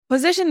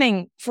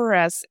Positioning for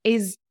us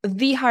is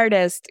the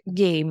hardest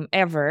game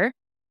ever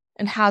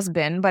and has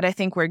been, but I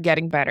think we're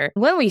getting better.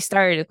 When we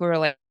started, we were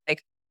like,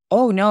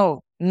 oh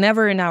no,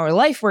 never in our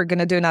life we're going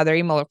to do another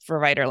email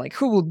provider. Like,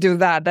 who will do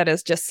that? That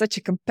is just such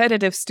a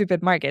competitive,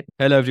 stupid market.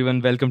 Hello,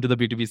 everyone. Welcome to the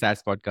B2B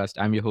SaaS podcast.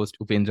 I'm your host,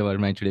 Upendra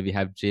Verma, and today we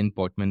have Jane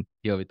Portman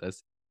here with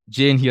us.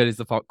 Jane here is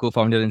the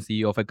co-founder and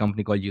CEO of a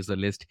company called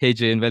UserList. Hey,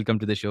 Jane, welcome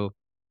to the show.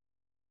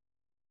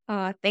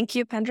 Thank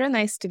you, Pendra.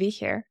 Nice to be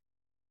here.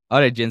 All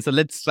right, Jane. So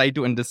let's try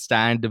to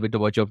understand a bit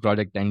about your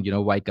product and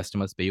why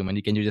customers pay you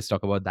money. Can you just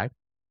talk about that?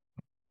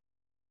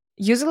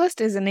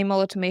 UserList is an email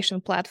automation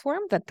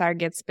platform that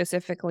targets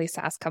specifically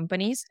SaaS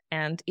companies.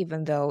 And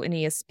even though in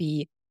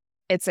ESP,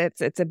 it's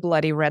a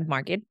bloody red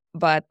market,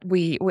 but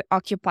we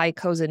occupy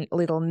cozy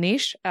little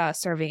niche,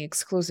 serving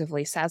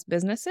exclusively SaaS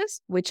businesses,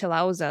 which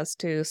allows us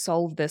to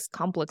solve this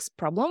complex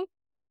problem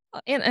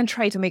and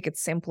try to make it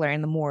simpler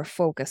and a more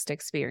focused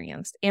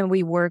experience. And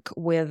we work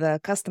with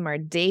customer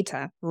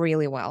data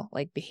really well,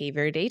 like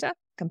behavior data,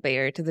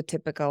 compared to the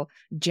typical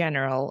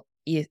general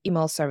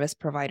email service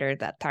provider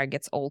that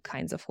targets all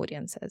kinds of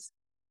audiences.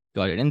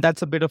 Got it. And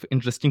that's a bit of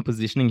interesting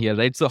positioning here,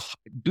 right? So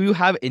do you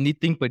have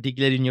anything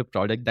particular in your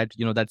product that,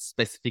 that's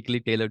specifically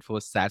tailored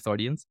for SaaS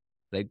audience,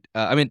 right?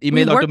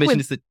 Email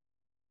automation is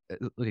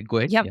okay, go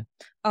ahead. Yep.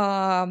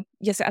 Yeah.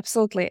 Yes,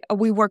 absolutely.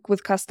 We work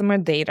with customer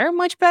data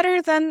much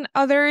better than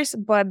others,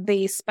 but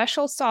the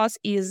special sauce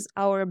is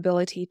our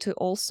ability to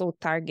also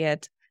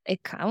target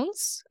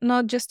accounts,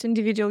 not just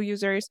individual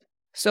users.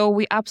 So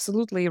we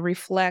absolutely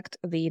reflect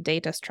the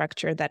data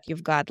structure that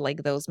you've got,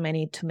 like those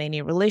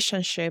many-to-many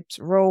relationships,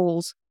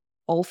 roles,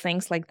 all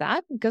things like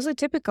that. Because a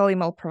typical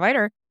email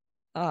provider,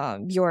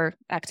 your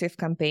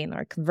ActiveCampaign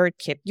or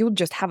ConvertKit, you'll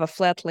just have a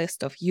flat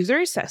list of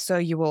users. So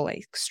you will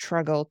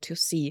struggle to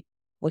see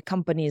what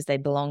companies they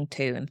belong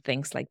to and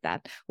things like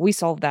that. We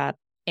solve that,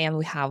 and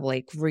we have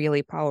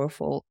really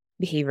powerful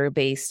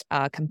behavior-based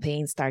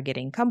campaigns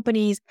targeting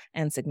companies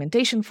and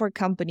segmentation for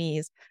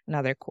companies and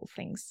other cool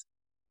things.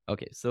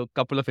 Okay, so a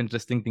couple of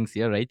interesting things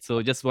here, right?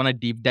 So just want to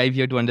deep dive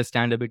here to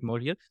understand a bit more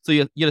here. So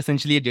you're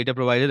essentially a data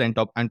provider, and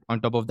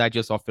on top of that,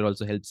 your software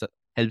also helps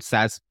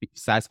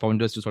SaaS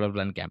founders to sort of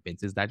run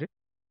campaigns. Is that it?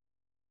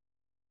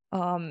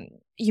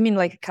 You mean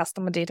like a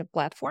customer data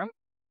platform?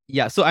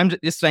 Yeah. So I'm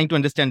just trying to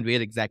understand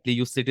where exactly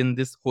you sit in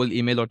this whole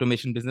email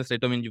automation business, right?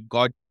 I mean, you've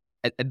got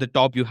at the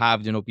top, you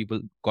have people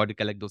got to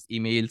collect those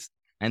emails,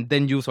 and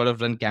then you sort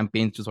of run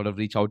campaigns to sort of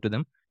reach out to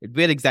them.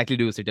 Where exactly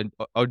do you sit,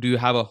 or do you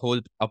have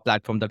a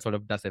platform that sort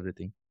of does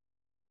everything?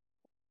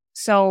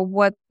 So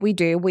what we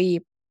do, we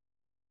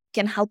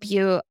can help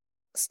you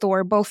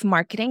store both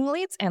marketing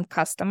leads and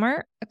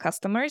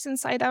customers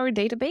inside our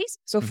database.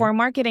 So for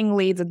marketing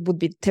leads, it would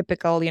be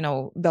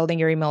typical, building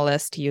your email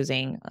list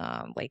using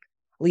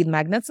lead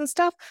magnets and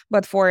stuff.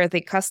 But for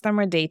the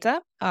customer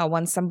data,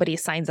 once somebody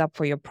signs up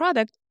for your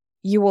product,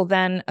 you will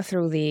then,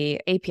 through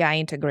the API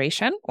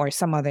integration or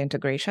some other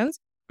integrations,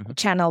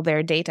 channel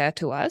their data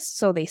to us.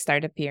 So they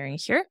start appearing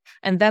here.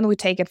 And then we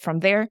take it from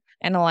there,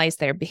 analyze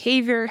their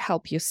behavior,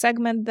 help you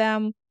segment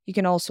them. You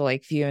can also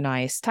view a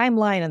nice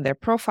timeline and their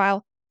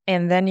profile.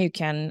 And then you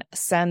can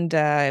send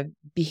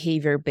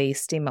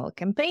behavior-based email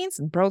campaigns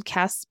and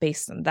broadcasts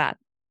based on that.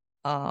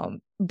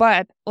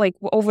 But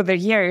over the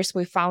years,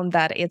 we found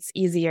that it's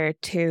easier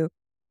to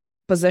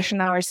position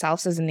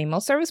ourselves as an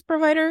email service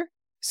provider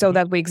so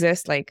that we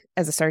exist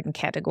as a certain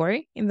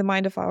category in the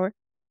mind of our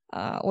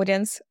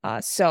audience.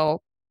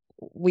 So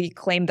we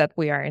claim that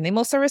we are an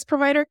email service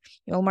provider,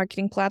 email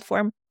marketing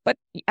platform. But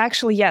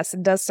actually, yes,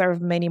 it does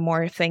serve many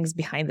more things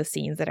behind the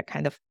scenes that are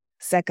kind of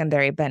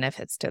secondary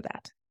benefits to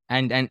that.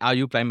 And are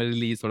you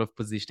primarily sort of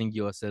positioning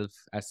yourself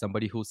as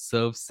somebody who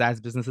serves SaaS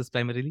businesses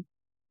primarily?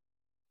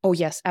 Oh,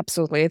 yes,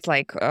 absolutely. It's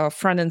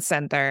front and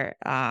center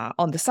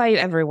on the site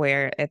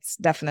everywhere. It's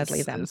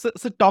definitely them. So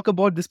talk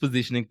about this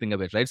positioning thing a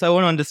bit, right? So I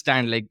want to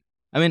understand,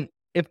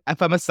 if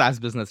I'm a SaaS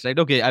business, right?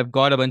 Okay, I've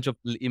got a bunch of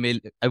email,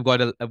 I've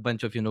got a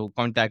bunch of,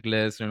 contact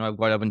lists, I've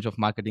got a bunch of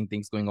marketing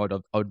things going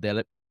out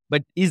there.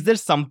 But is there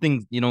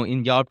something,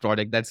 in your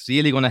product that's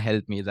really going to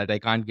help me that I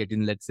can't get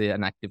in, let's say,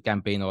 an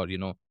ActiveCampaign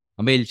or,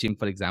 a MailChimp,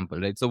 for example,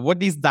 right? So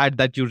what is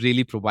that you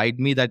really provide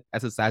me that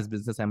as a SaaS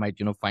business, I might,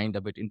 find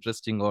a bit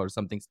interesting or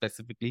something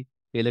specifically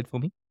tailored for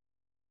me?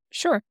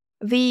 Sure.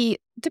 The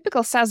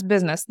typical SaaS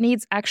business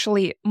needs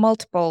actually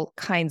multiple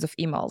kinds of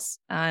emails,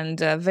 and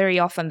very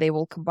often they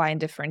will combine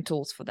different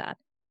tools for that.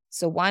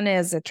 So one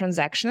is a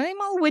transactional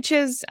email, which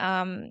is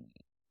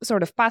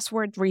sort of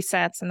password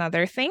resets and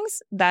other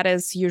things. That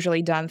is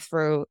usually done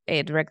through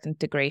a direct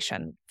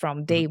integration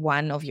from day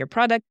one of your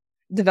product.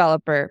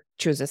 Developer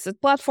chooses the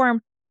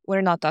platform.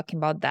 We're not talking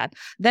about that.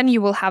 Then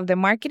you will have the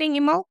marketing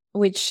email,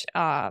 which,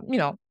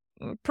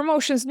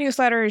 promotions,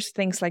 newsletters,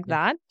 things like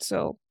that.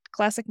 So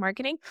classic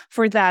marketing.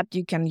 For that,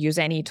 you can use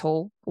any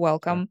tool.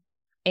 Welcome.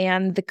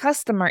 And the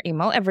customer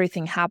email,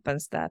 everything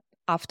happens that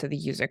after the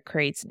user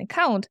creates an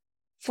account.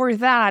 For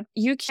that,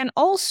 you can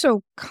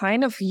also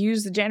kind of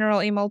use the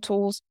general email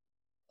tools.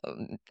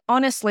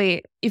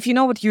 Honestly, if you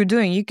know what you're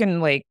doing, you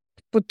can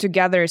put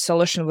together a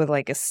solution with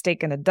a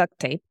stick and a duct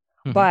tape.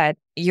 But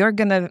you're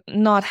going to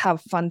not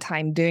have fun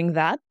time doing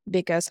that,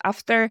 because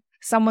after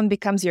someone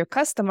becomes your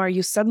customer,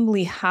 you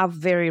suddenly have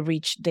very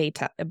rich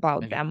data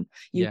about them.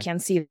 You can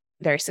see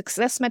their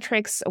success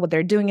metrics, what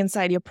they're doing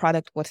inside your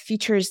product, what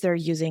features they're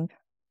using.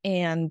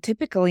 And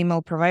typical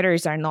email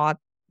providers are not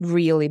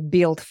really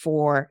built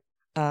for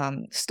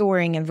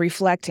storing and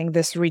reflecting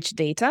this rich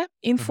data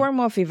in form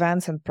of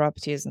events and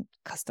properties and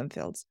custom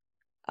fields.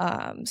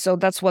 So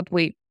that's what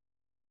we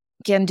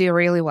can do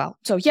really well.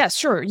 So yes,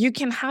 sure, you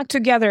can hack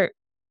together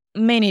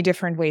many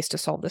different ways to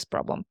solve this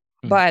problem,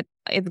 but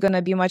it's going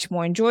to be much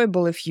more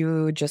enjoyable if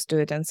you just do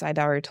it inside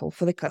our tool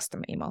for the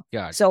custom email.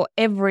 So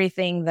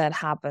everything that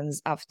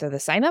happens after the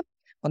sign up,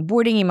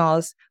 onboarding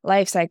emails,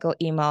 lifecycle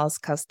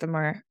emails,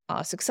 customer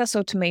success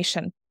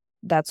automation,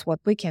 that's what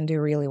we can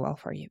do really well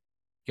for you.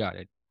 Got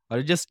it.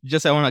 Or just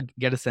I want to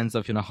get a sense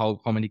of, how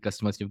many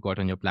customers you've got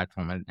on your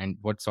platform and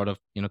what sort of,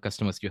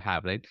 customers you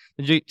have, right?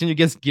 Can you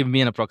just give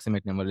me an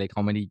approximate number, like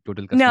how many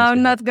total customers? No,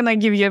 I'm not going to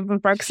give you an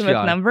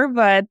approximate number,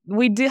 but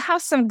we do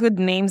have some good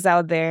names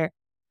out there.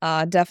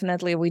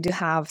 Definitely, we do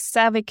have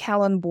SavvyCal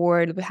on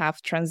board. We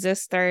have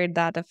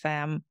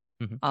Transistor.fm.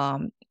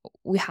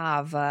 We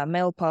have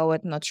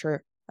MailPoet. Not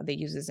sure how they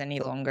use this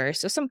any longer.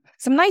 So some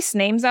nice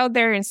names out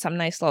there and some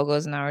nice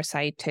logos on our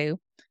site too.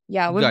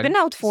 Yeah, we've been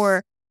out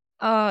for...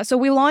 So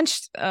we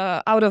launched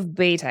out of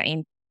beta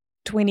in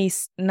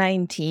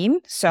 2019.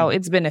 So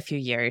it's been a few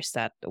years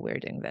that we're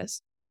doing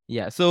this.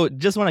 Yeah. So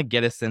just want to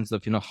get a sense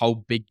of,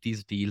 how big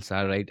these deals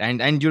are, right?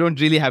 And you don't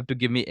really have to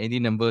give me any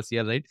numbers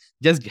here, right?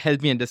 Just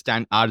help me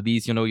understand, are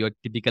these, your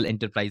typical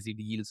enterprise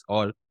deals,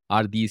 or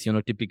are these,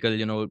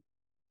 typical,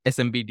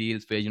 SMB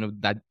deals where,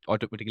 that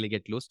automatically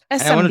get closed?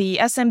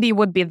 SMB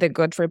would be the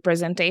good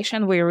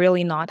representation. We're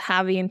really not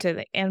heavy into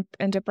the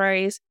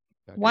enterprise.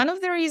 One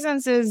of the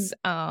reasons is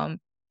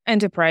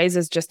enterprise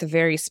is just a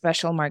very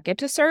special market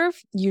to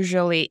serve.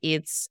 Usually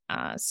it's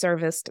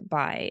serviced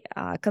by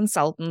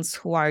consultants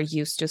who are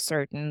used to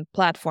certain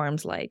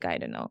platforms like, I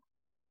don't know,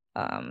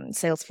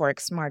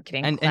 Salesforce,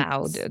 Marketing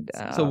Cloud,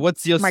 so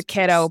what's your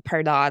Marketo,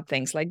 Pardot,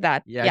 things like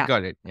that. Yeah,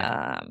 got it.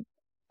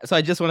 So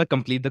I just want to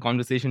complete the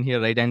conversation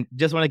here, right? And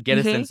just want to get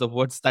a sense of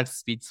what's that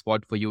sweet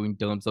spot for you in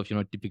terms of,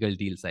 typical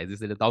deal size.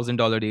 Is it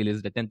 $1,000 deal? Is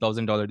it a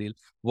 $10,000 deal?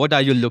 What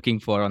are you looking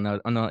for on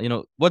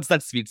a, what's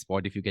that sweet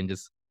spot, if you can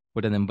just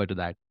put a number to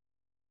that?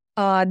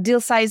 Deal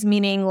size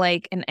meaning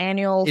like an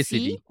annual ACV.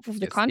 fee of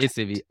the contract?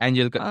 ACV,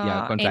 annual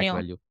contract annual.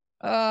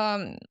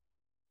 value.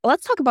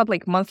 Let's talk about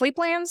like monthly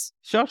plans.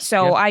 Sure.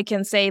 So I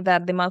can say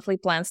that the monthly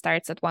plan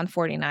starts at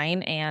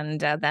 $149, and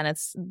then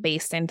it's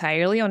based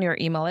entirely on your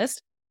email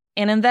list.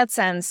 And in that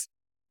sense,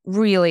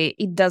 really,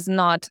 it does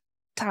not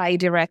tie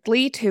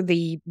directly to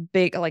the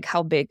big, like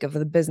how big of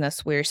the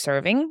business we're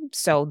serving.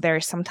 So there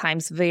are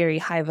sometimes very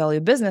high value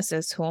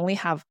businesses who only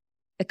have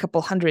a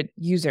couple hundred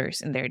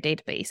users in their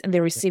database, and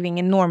they're receiving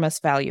enormous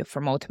value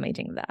from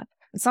automating that.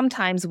 And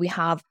sometimes we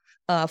have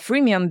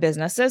freemium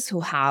businesses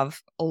who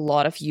have a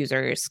lot of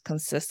users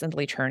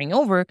consistently churning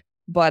over,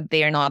 but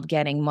they are not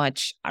getting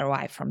much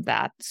ROI from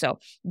that. So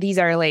these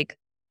are like,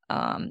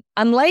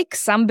 unlike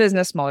some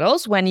business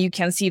models, when you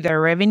can see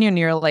their revenue and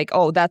you're like,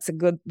 oh, that's a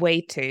good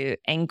way to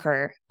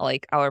anchor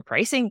like our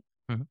pricing.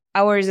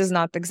 Ours is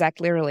not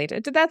exactly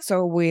related to that.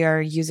 So we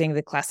are using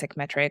the classic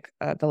metric,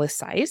 the list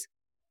size.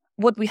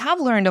 What we have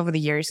learned over the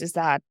years is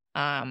that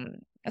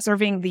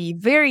serving the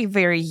very,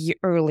 very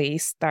early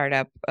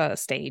startup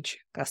stage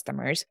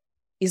customers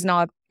is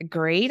not a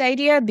great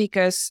idea,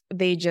 because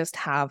they just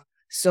have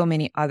so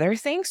many other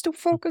things to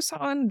focus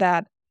on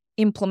that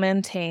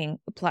implementing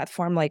a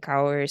platform like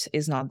ours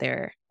is not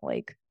their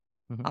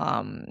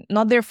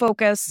not their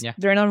focus.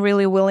 They're not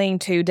really willing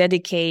to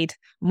dedicate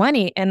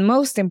money, and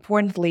most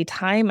importantly,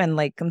 time and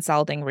like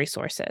consulting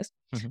resources,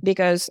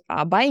 because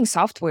buying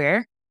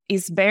software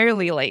is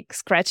barely like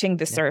scratching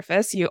the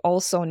surface. You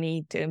also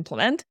need to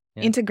implement,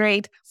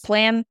 integrate,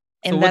 plan,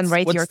 and then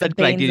write your campaigns. What's that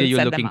criteria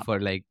you're looking for?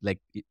 Like,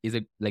 is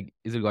it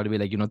got to be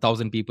like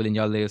 1,000 people in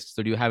your list?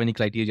 So do you have any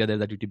criteria there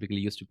that you typically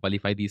use to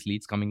qualify these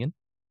leads coming in?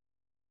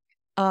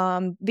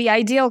 The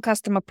ideal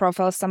customer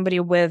profile is somebody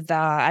with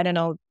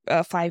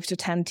 5 to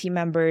 10 team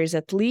members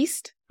at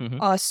least.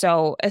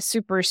 So a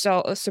super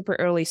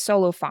early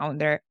solo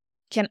founder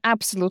can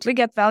absolutely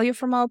get value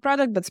from our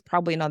product, but it's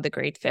probably not the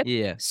great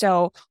fit.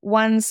 So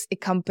once a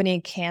company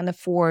can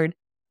afford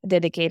a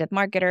dedicated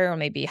marketer or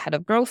maybe head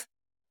of growth,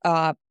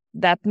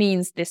 that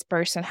means this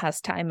person has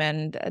time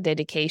and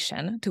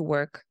dedication to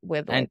work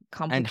with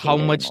complicated. And how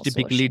much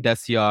typically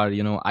does your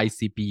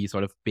ICP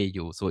sort of pay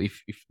you? So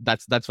if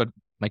that's what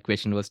my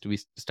question was to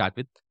start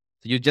with.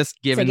 So you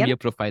just gave me a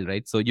profile,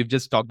 right? So you've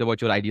just talked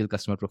about your ideal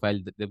customer profile.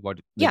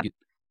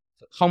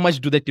 How much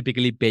do they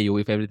typically pay you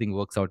if everything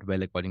works out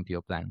well according to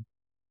your plan?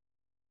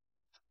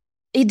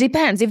 It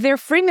depends. If they're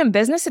freemium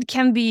business, it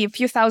can be a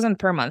few thousand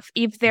per month.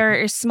 If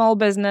they're a small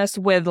business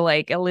with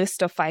like a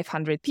list of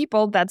 500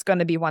 people, that's going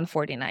to be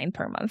 $149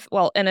 per month.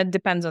 Well, and it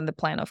depends on the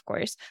plan, of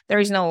course. There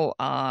is no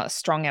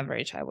strong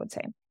average, I would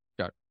say.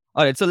 Sure.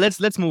 All right. So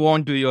let's move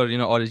on to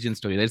your origin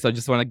story. Right? So I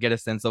just want to get a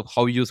sense of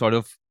how you sort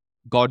of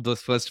got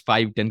those first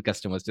 5-10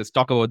 customers? Just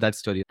talk about that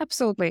story.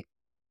 Absolutely.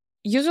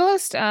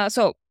 Usualist,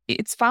 so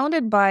it's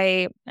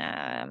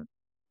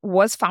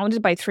was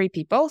founded by 3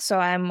 people. So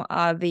I'm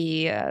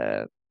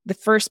the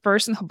first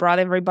person who brought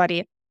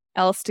everybody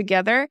else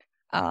together.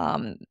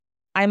 Um,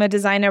 I'm a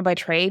designer by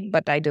trade,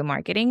 but I do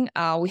marketing.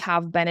 We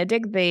have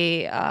Benedict,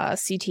 the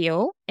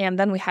CTO, and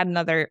then we had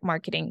another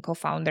marketing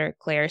co-founder,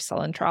 Claire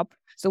Salentrop.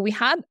 So we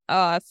had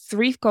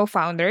 3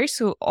 co-founders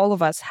who all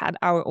of us had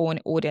our own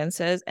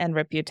audiences and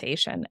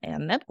reputation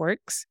and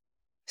networks.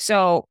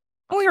 So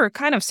we were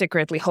kind of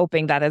secretly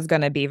hoping that it's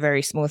going to be a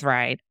very smooth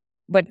ride.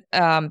 But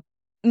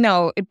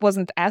no, it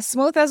wasn't as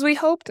smooth as we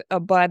hoped.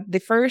 But the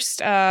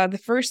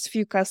first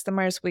few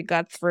customers we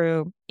got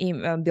through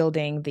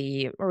building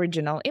the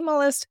original email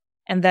list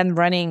and then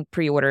running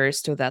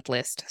pre-orders to that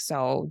list.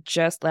 So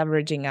just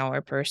leveraging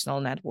our personal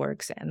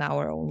networks and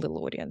our own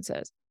little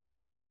audiences.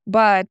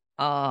 But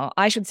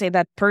I should say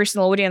that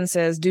personal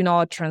audiences do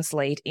not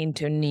translate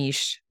into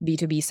niche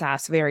B2B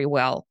SaaS very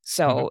well.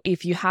 So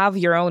if you have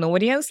your own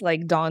audience,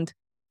 like don't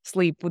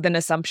sleep with an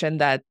assumption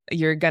that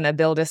you're going to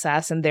build a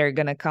SaaS and they're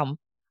going to come.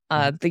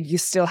 You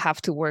still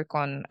have to work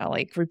on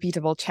like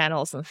repeatable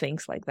channels and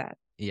things like that.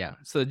 Yeah.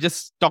 So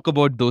just talk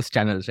about those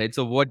channels, right?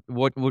 So what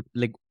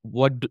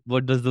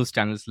does those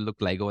channels look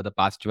like over the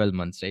past 12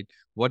 months, right?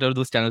 What are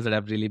those channels that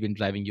have really been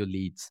driving your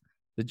leads?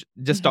 So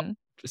just talk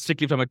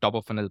strictly from a top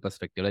of funnel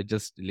perspective, right?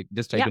 Just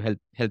try to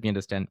help me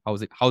understand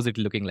how's it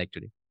looking like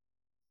today.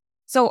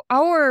 So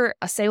our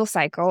sales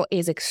cycle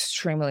is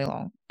extremely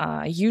long.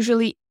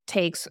 Usually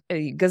takes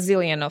a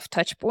gazillion of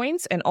touch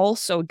points and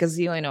also a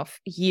gazillion of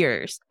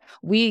years.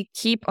 We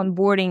keep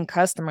onboarding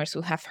customers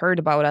who have heard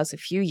about us a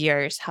few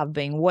years, have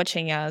been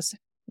watching us,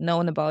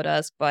 known about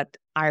us, but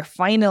are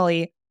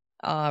finally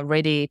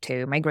ready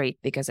to migrate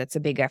because it's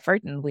a big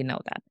effort and we know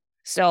that.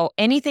 So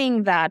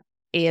anything that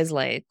is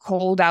like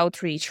cold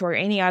outreach or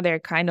any other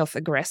kind of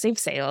aggressive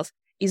sales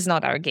is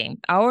not our game.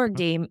 Our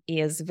game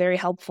is very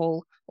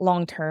helpful,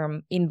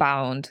 long-term,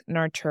 inbound,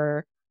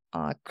 nurture,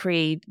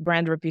 create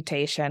brand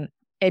reputation,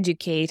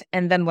 educate,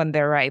 and then when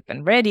they're ripe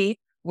and ready,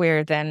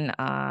 we're then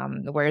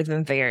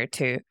there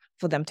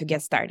for them to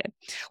get started.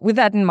 With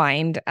that in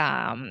mind,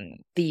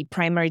 the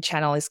primary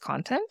channel is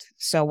content.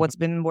 So what's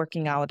been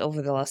working out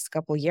over the last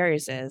couple of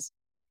years is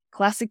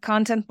classic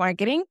content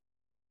marketing.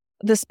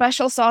 The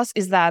special sauce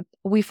is that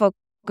we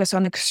focus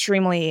on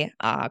extremely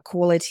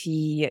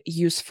quality,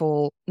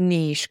 useful,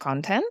 niche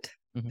content.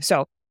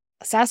 So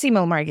SaaS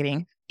email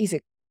marketing is a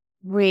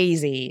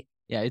crazy,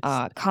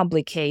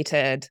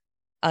 complicated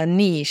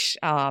niche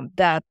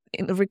that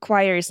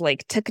requires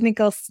like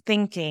technical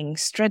thinking,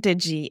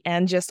 strategy,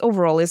 and just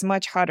overall is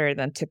much harder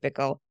than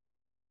typical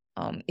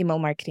email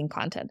marketing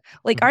content.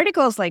 Like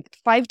articles like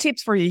 5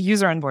 tips for your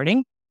user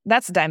onboarding,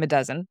 that's a dime a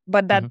dozen,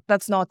 but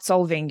that's not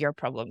solving your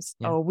problems.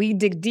 We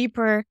dig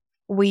deeper.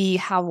 We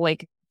have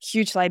like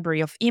huge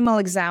library of email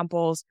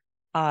examples,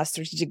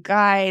 strategic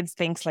guides,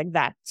 things like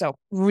that. So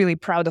really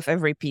proud of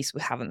every piece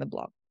we have in the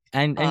blog.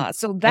 And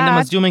I'm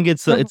assuming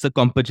it's a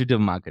competitive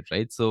market,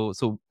 right? So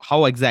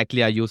how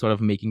exactly are you sort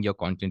of making your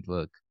content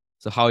work?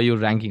 So how are you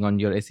ranking on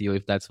your SEO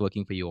if that's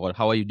working for you, or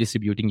how are you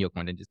distributing your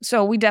content?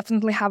 So we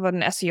definitely have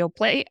an SEO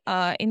play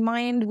in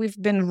mind.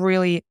 We've been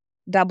really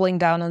doubling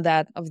down on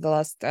that over the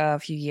last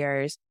few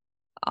years.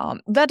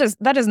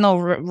 That is no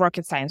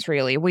rocket science,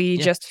 really. We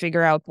just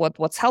figure out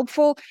what's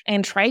helpful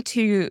and try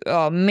to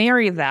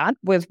marry that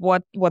with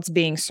what's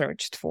being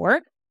searched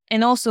for.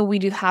 And also, we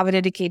do have a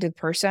dedicated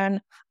person,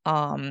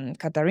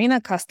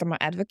 Katarina, customer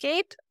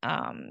advocate.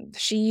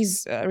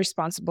 She's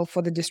responsible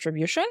for the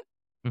distribution,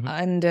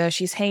 and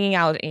she's hanging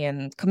out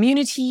in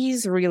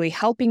communities, really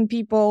helping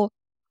people.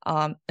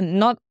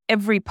 Not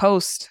every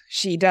post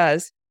she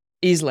does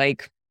is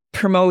like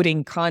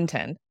promoting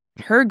content.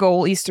 Her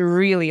goal is to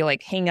really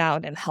like hang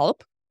out and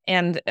help.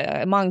 And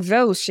among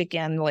those, she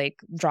can like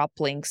drop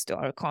links to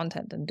our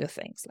content and do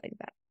things like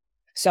that.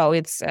 So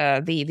it's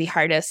the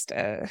hardest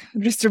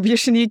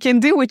distribution you can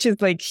do, which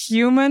is like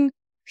human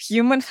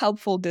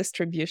helpful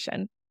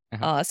distribution.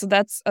 So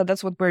that's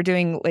what we're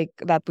doing, like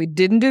that we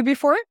didn't do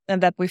before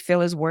and that we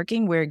feel is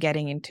working. We're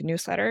getting into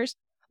newsletters.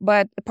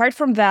 But apart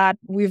from that,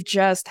 we've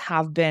just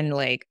have been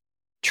like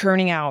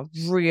churning out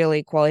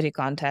really quality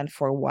content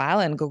for a while,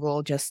 and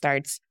Google just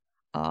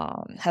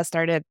has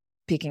started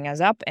picking us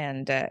up,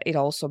 and it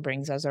also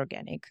brings us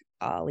organic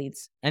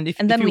leads. And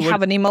then we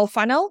have an email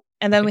funnel.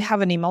 And then we have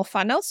an email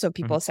funnel, so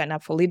people sign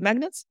up for lead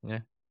magnets.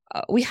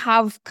 We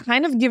have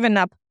kind of given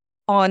up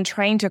on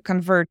trying to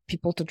convert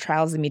people to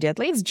trials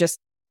immediately. It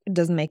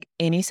doesn't make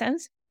any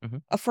sense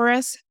for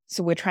us.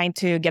 So we're trying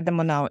to get them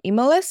on our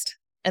email list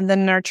and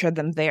then nurture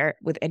them there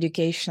with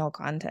educational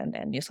content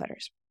and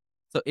newsletters.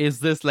 So is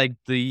this like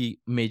the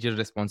major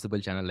responsible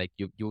channel? Like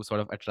you sort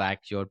of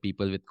attract your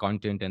people with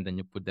content and then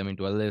you put them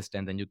into a list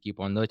and then you keep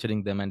on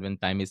nurturing them. And when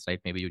time is right,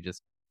 maybe you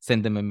just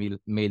send them a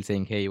mail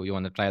saying, hey, you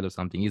want to trial or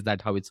something. Is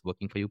that how it's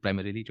working for you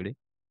primarily today?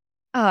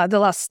 The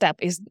last step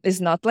is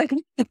not like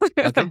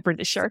I'm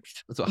pretty sure.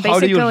 So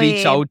how do you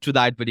reach out to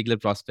that particular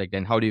prospect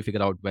and how do you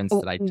figure out when's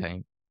the right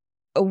time?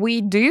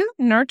 we do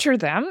nurture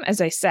them,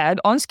 as I said,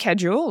 on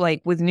schedule,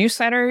 like with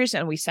newsletters,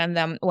 and we send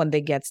them when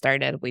they get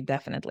started. We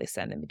definitely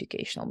send them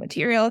educational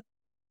material.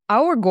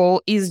 Our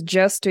goal is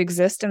just to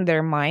exist in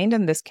their mind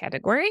in this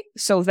category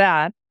so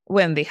that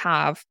when they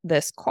have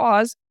this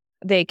cause,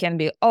 they can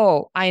be,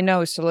 oh, I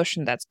know a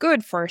solution that's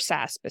good for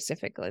SaaS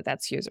specifically.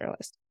 That's user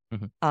list.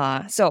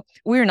 So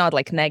we're not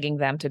like nagging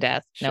them to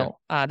death. Sure.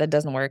 No, that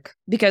doesn't work.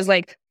 Because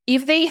like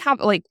if they have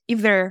like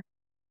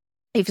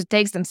if it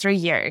takes them 3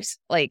 years,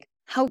 like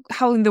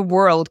how in the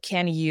world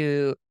can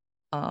you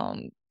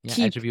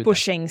keep Attribute that.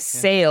 pushing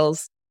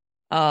sales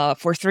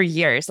for 3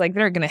 years? Like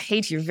they're gonna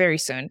hate you very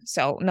soon.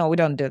 So no, we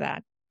don't do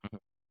that.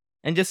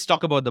 And just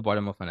talk about the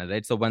bottom of funnel,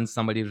 right? So once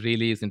somebody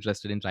really is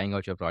interested in trying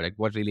out your product,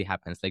 what really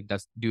happens? Like, do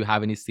you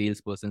have any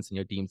salespersons in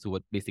your teams who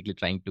are basically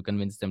trying to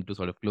convince them to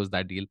sort of close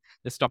that deal?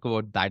 Let's talk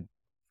about that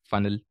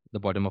funnel,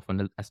 the bottom of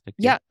funnel aspect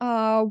here.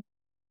 Yeah,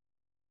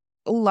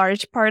 a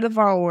large part of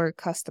our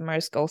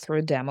customers go through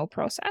a demo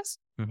process.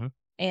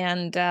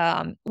 And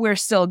we're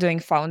still doing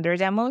founder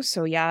demos.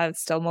 So yeah,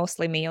 it's still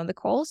mostly me on the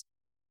calls.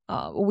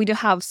 We do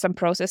have some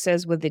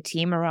processes with the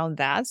team around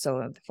that.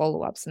 So the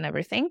follow-ups and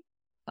everything.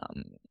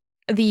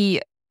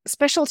 The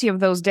specialty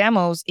of those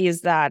demos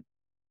is that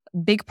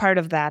big part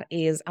of that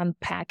is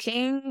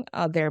unpacking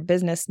their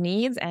business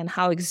needs and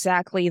how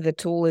exactly the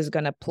tool is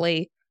going to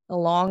play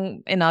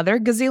along in other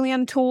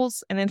gazillion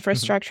tools and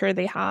infrastructure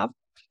they have.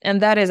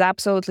 And that is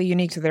absolutely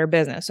unique to their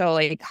business. So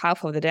like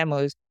half of the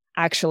demos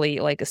actually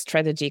like a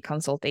strategy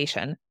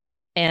consultation,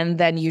 and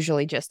then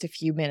usually just a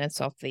few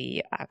minutes of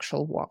the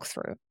actual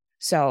walkthrough.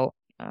 So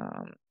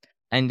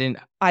and then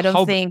I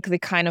don't think the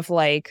kind of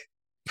like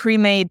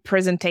pre-made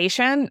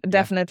presentation,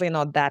 definitely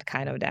not that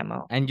kind of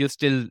demo. And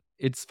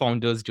it's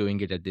founders doing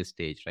it at this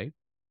stage, right?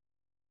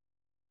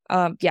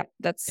 Yeah,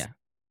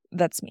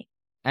 that's me.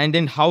 And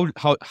then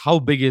how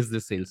big is the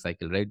sales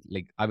cycle, right?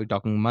 Like, are we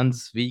talking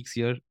months, weeks,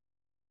 year?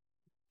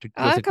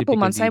 A couple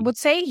months, I would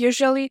say,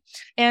 usually.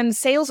 And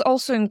sales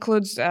also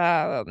includes,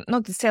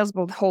 not the sales,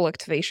 but the whole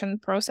activation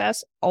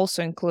process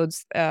also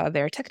includes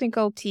their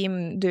technical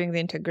team doing the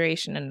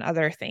integration and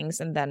other things.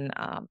 And then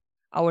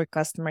our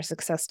customer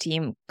success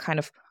team kind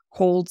of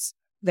holds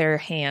their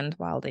hand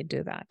while they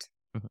do that.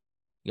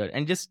 Yeah,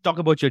 and just talk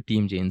about your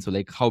team, Jane. So,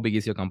 like, how big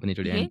is your company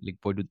today, and like,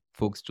 what do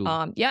folks do?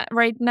 Yeah,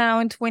 right now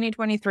in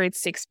 2023,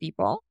 it's 6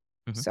 people.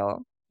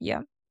 So,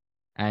 yeah.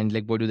 And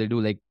like, what do they do?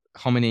 Like,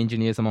 how many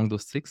engineers among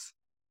those 6?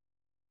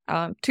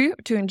 Two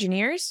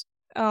engineers,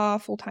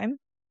 full time.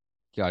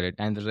 Got it.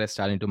 And the rest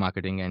are into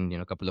marketing, and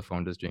a couple of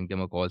founders doing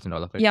demo calls and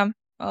all of it. Yeah.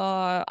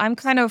 I'm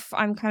kind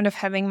of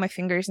having my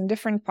fingers in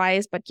different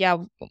pies, but yeah,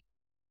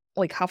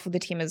 like half of the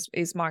team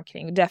is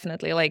marketing.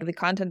 Definitely, like the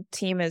content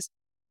team is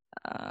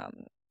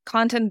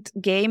content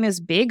game is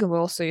big. We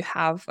also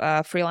have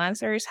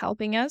freelancers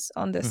helping us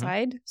on the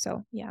side.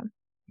 So yeah.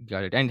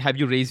 Got it. And have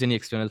you raised any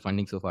external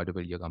funding so far to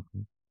build your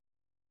company?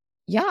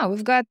 Yeah,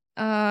 we've got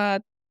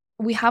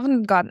we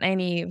haven't gotten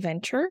any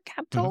venture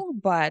capital,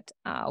 but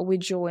we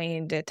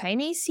joined a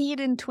tiny seed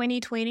in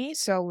 2020.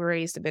 So we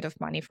raised a bit of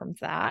money from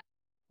that,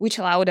 which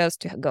allowed us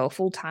to go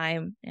full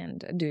time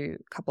and do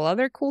a couple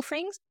other cool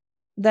things.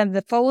 Then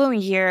the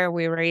following year,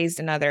 we raised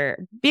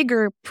another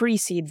bigger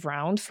pre-seed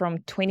round from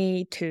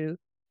 22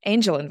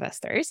 angel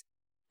investors,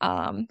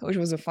 which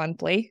was a fun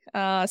play.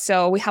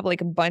 So we have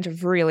like a bunch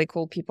of really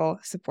cool people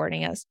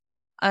supporting us.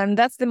 And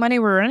that's the money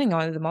we're running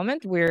on at the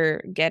moment.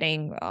 We're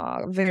getting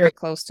very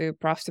close to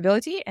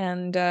profitability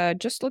and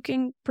just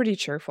looking pretty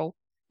cheerful.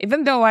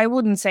 Even though I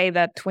wouldn't say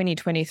that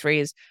 2023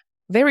 is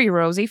very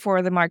rosy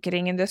for the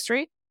marketing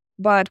industry,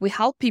 but we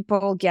help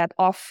people get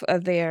off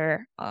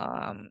their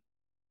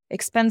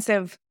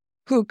expensive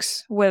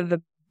hooks with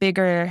the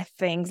bigger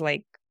things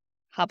like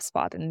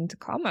HubSpot and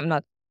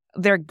Intercom.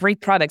 They're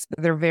great products,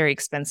 but they're very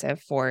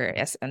expensive for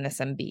an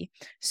SMB.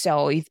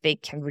 So if they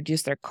can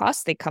reduce their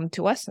costs, they come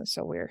to us. And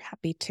so we're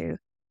happy to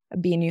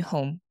be a new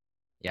home.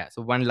 Yeah.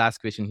 So one last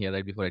question here,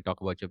 right, before I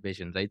talk about your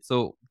vision, right?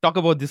 So talk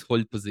about this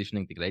whole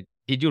positioning thing, right?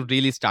 Did you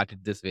really start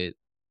it this way?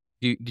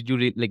 Did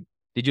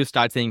you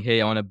start saying, hey,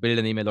 I want to build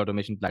an email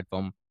automation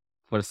platform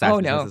for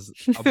SaaS businesses?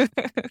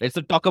 Right? So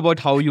talk about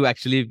how you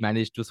actually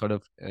managed to sort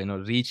of,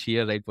 reach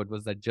here, right? What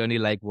was that journey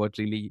like? What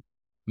really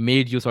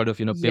made you sort of,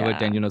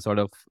 pivot and, sort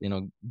of,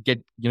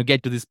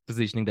 get to this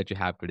positioning that you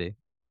have today?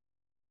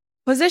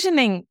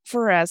 Positioning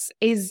for us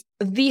is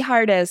the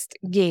hardest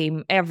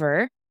game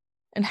ever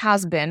and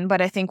has been, but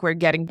I think we're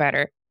getting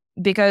better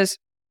because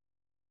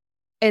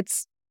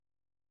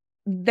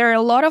there are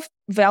a lot of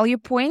value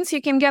points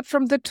you can get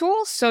from the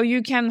tool, so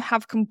you can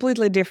have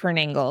completely different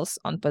angles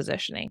on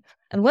positioning.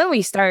 And when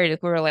we started,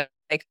 we were like,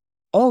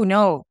 oh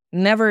no,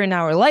 never in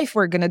our life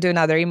we're going to do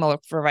another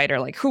email provider.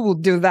 Like, who will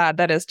do that?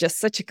 That is just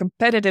such a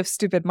competitive,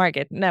 stupid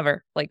market.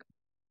 Never. Like,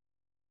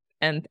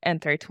 and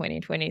enter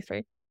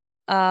 2023.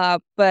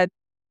 But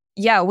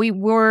yeah, we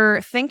were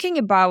thinking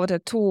about a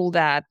tool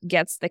that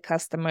gets the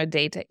customer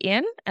data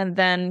in and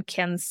then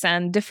can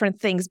send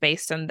different things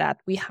based on that.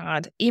 We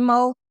had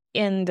email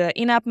and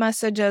in-app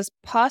messages,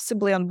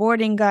 possibly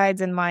onboarding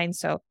guides in mind.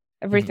 So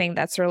everything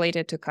that's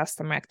related to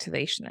customer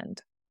activation and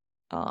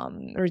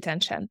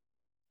retention.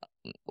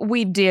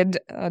 We did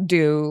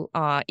do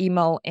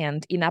email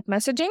and in-app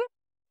messaging.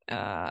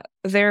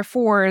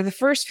 Therefore, the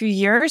first few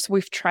years,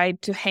 we've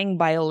tried to hang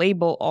by a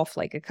label of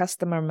like a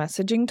customer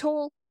messaging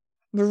tool,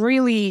 but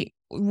really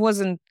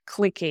wasn't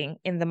clicking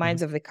in the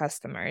minds of the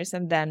customers.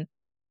 And then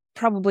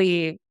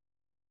probably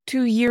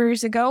 2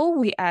 years ago,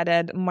 we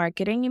added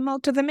marketing email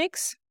to the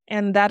mix,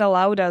 and that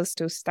allowed us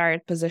to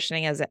start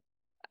positioning as an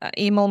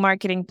email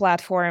marketing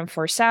platform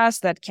for SaaS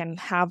that can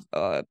have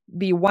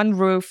be one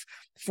roof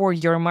for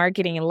your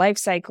marketing and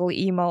lifecycle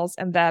emails,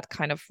 and that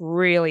kind of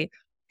really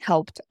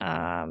helped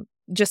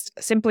just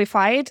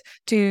simplify it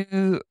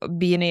to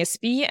be an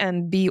ASP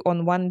and be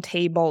on one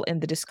table in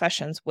the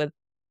discussions with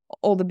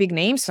all the big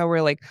names. So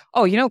we're like,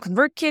 oh,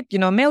 ConvertKit,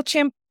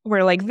 MailChimp,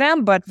 we're like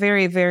them, but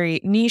very, very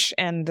niche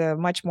and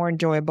much more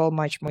enjoyable,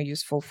 much more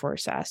useful for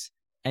SaaS.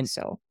 And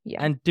so,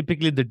 yeah. And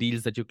typically the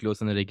deals that you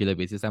close on a regular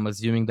basis, I'm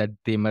assuming that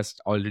they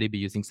must already be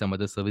using some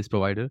other service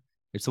provider.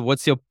 So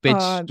what's your pitch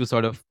to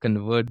sort of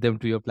convert them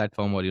to your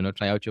platform or,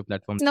 try out your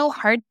platform? No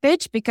hard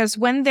pitch, because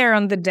when they're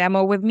on the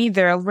demo with me,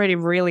 they're already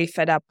really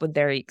fed up with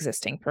their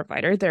existing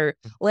provider. They're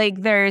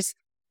like, there's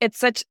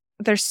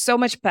so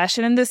much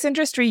passion in this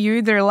industry. You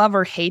either love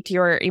or hate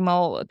your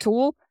email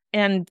tool.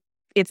 And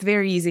it's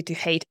very easy to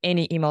hate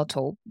any email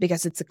tool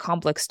because it's a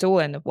complex tool.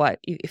 And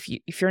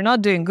if you're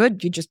not doing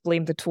good, you just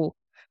blame the tool,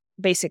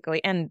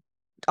 basically. And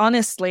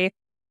honestly,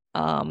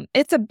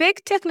 it's a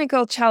big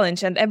technical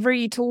challenge, and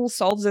every tool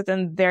solves it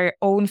in their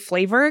own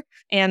flavor.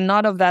 And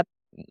none of that,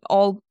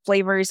 all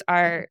flavors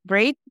are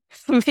great.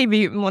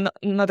 Maybe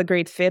not a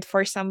great fit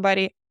for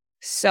somebody.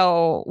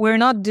 So we're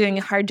not doing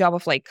a hard job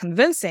of like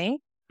convincing,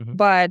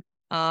 but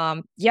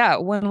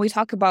when we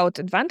talk about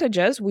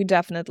advantages, we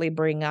definitely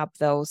bring up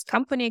those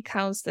company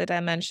accounts that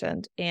I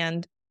mentioned.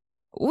 And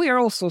we are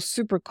also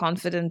super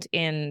confident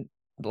in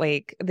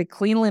like the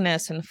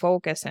cleanliness and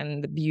focus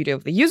and the beauty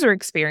of the user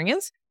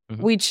experience,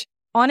 which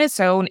on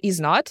its own is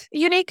not a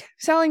unique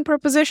selling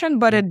proposition,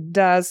 but it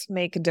does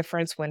make a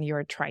difference when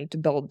you're trying to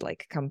build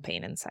like a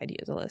campaign inside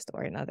Userlist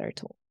or another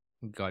tool.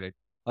 Got it.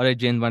 All right,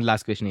 Jane, one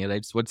last question here,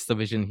 right? So what's the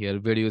vision here?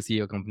 Where do you see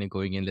your company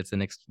going in, let's say,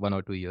 next 1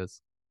 or 2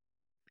 years?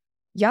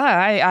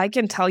 Yeah, I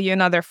can tell you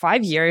another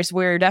 5 years.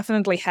 We're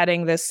definitely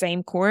heading the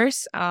same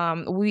course.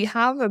 We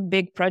have a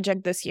big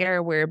project this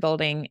year. We're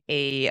building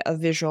a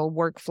visual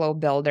workflow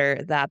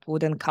builder that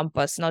would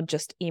encompass not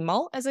just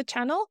email as a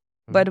channel,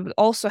 but it would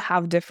also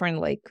have different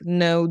like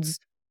nodes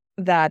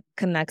that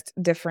connect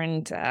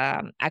different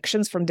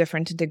actions from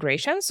different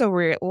integrations. So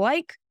we're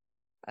like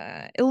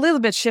a little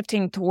bit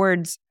shifting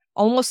towards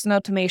almost an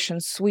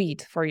automation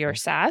suite for your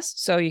SaaS,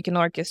 so you can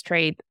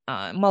orchestrate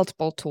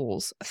multiple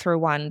tools through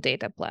one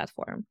data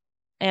platform.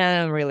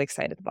 And I'm really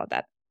excited about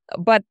that.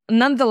 But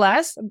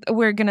nonetheless,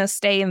 we're going to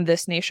stay in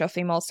this niche of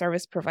email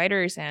service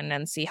providers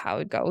and see how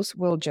it goes.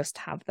 We'll just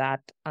have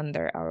that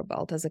under our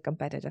belt as a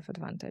competitive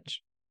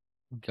advantage.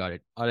 Got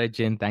it. All right,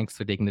 Jane, thanks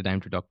for taking the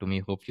time to talk to me.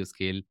 Hope you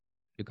scale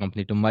your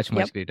company to much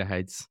greater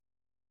heights.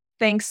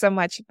 Thanks so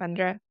much,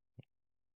 Pandra.